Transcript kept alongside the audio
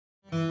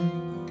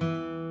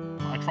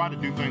try to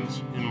do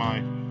things in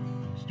my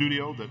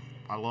studio that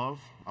I love.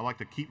 I like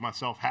to keep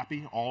myself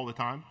happy all the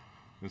time,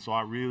 and so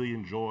I really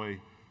enjoy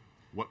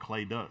what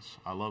clay does.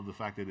 I love the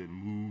fact that it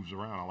moves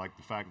around. I like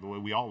the fact the way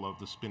we all love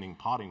the spinning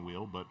potting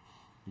wheel, but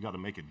you got to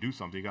make it do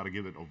something. You got to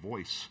give it a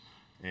voice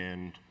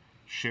and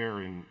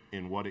share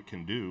in what it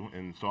can do.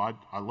 And so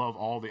I love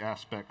all the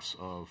aspects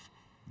of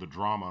the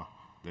drama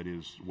that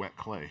is wet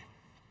clay.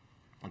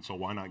 And so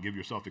why not give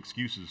yourself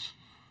excuses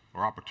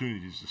or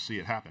opportunities to see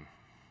it happen?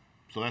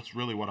 So that's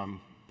really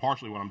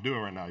partially what I'm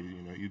doing right now.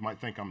 You might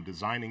think I'm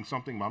designing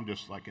something, but I'm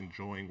just like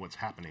enjoying what's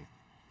happening.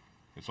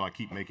 And so I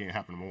keep making it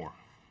happen more.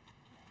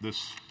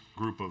 This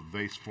group of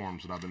vase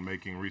forms that I've been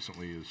making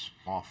recently is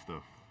off the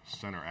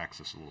center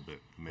axis a little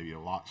bit, maybe a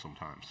lot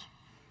sometimes.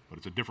 But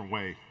it's a different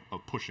way of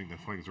pushing the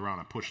things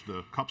around. I push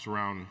the cups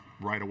around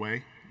right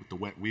away with the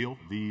wet wheel.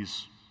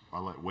 These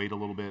I let wait a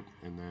little bit,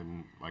 and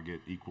then I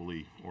get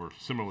equally or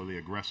similarly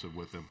aggressive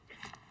with them.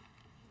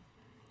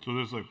 So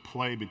there's a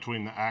play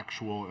between the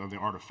actual and the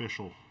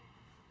artificial,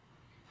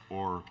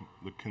 or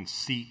the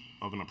conceit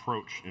of an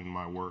approach in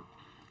my work,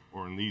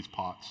 or in these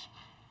pots.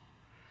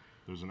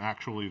 There's an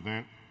actual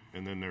event,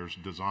 and then there's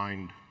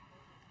designed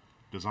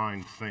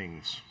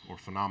things or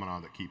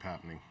phenomena that keep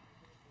happening.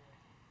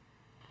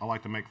 I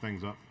like to make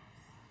things up.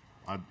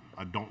 I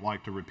don't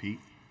like to repeat.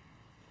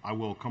 I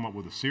will come up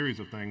with a series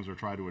of things or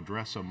try to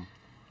address them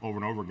over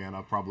and over again.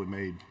 I've probably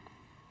made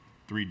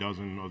 3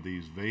 dozen of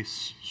these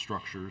vase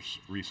structures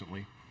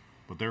recently,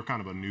 but they're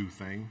kind of a new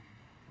thing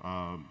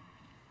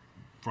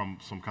from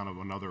some kind of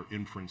another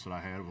inference that I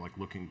had of like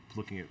looking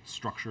at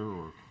structure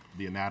or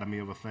the anatomy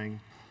of a thing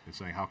and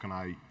saying, how can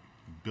I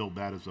build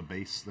that as a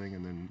base thing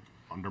and then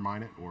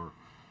undermine it or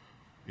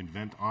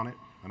invent on it?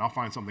 And I'll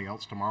find something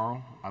else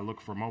tomorrow. I look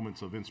for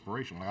moments of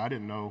inspiration. Like I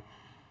didn't know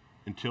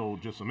until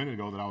just a minute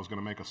ago that I was going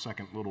to make a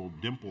second little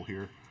dimple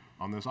here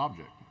on this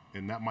object.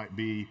 And that might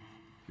be,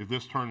 if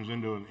this turns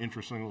into an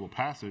interesting little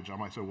passage, I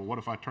might say, well, what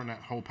if I turn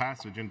that whole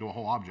passage into a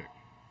whole object?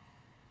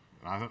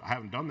 And I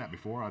haven't done that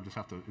before. I just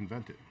have to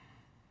invent it.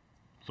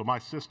 So my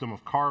system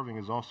of carving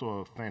is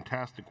also a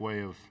fantastic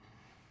way of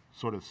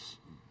sort of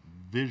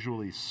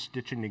visually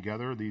stitching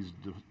together these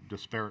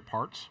disparate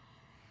parts.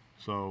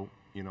 So,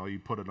 you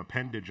put an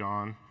appendage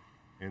on,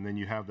 and then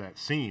you have that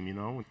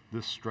seam,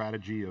 This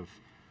strategy of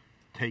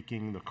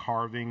taking the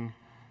carving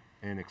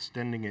and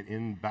extending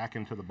it back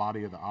into the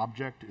body of the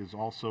object is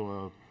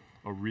also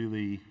a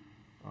really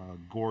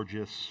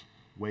gorgeous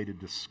way to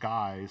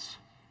disguise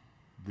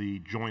the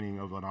joining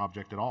of an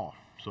object at all.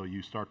 So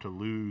you start to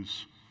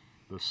lose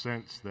the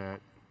sense that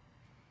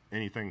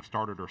anything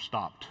started or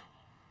stopped.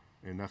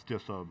 And that's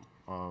just the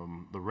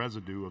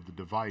residue of the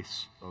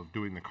device of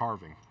doing the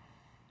carving,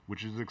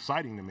 which is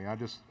exciting to me.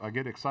 I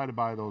get excited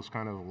by those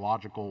kind of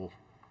logical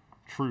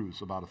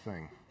truths about a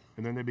thing.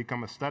 And then they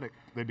become aesthetic.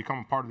 They become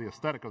a part of the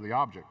aesthetic of the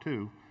object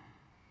too.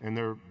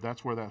 And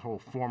that's where that whole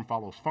form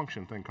follows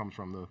function thing comes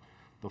from.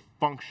 The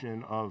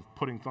function of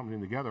putting something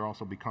together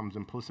also becomes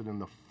implicit in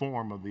the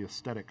form of the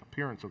aesthetic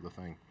appearance of the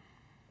thing.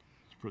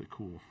 It's pretty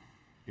cool.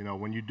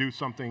 When you do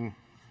something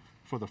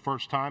for the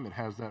first time, it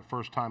has that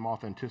first time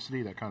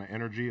authenticity, that kind of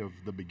energy of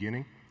the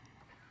beginning.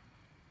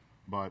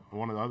 But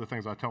one of the other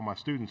things I tell my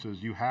students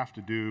is you have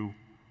to do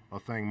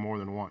a thing more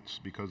than once,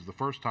 because the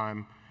first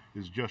time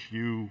is just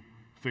you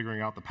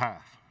figuring out the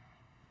path,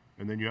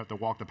 and then you have to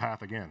walk the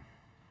path again.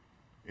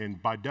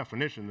 And by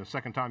definition, the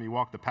second time you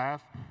walk the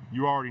path,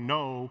 you already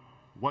know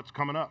what's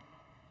coming up.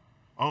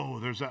 Oh,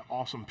 there's that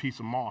awesome piece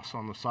of moss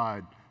on the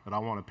side that I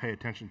want to pay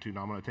attention to, and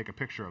I'm going to take a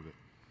picture of it.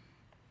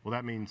 Well,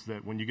 that means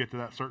that when you get to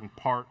that certain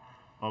part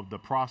of the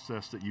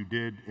process that you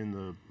did in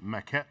the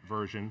maquette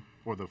version,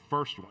 or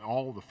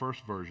all the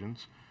first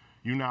versions,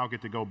 you now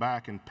get to go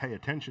back and pay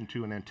attention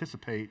to and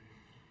anticipate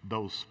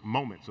those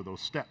moments or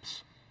those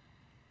steps.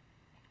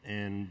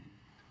 And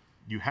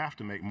you have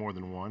to make more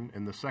than one,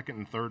 and the second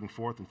and third and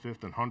fourth and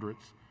fifth and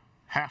 100th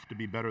have to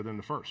be better than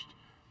the first.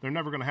 They're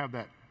never going to have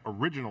that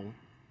original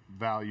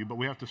value, but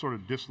we have to sort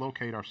of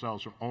dislocate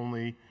ourselves from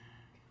only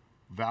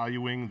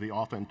valuing the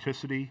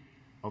authenticity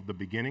of the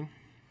beginning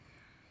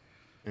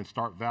and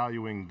start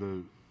valuing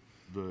the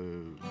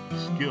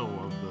skill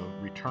of the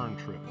return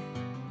trip.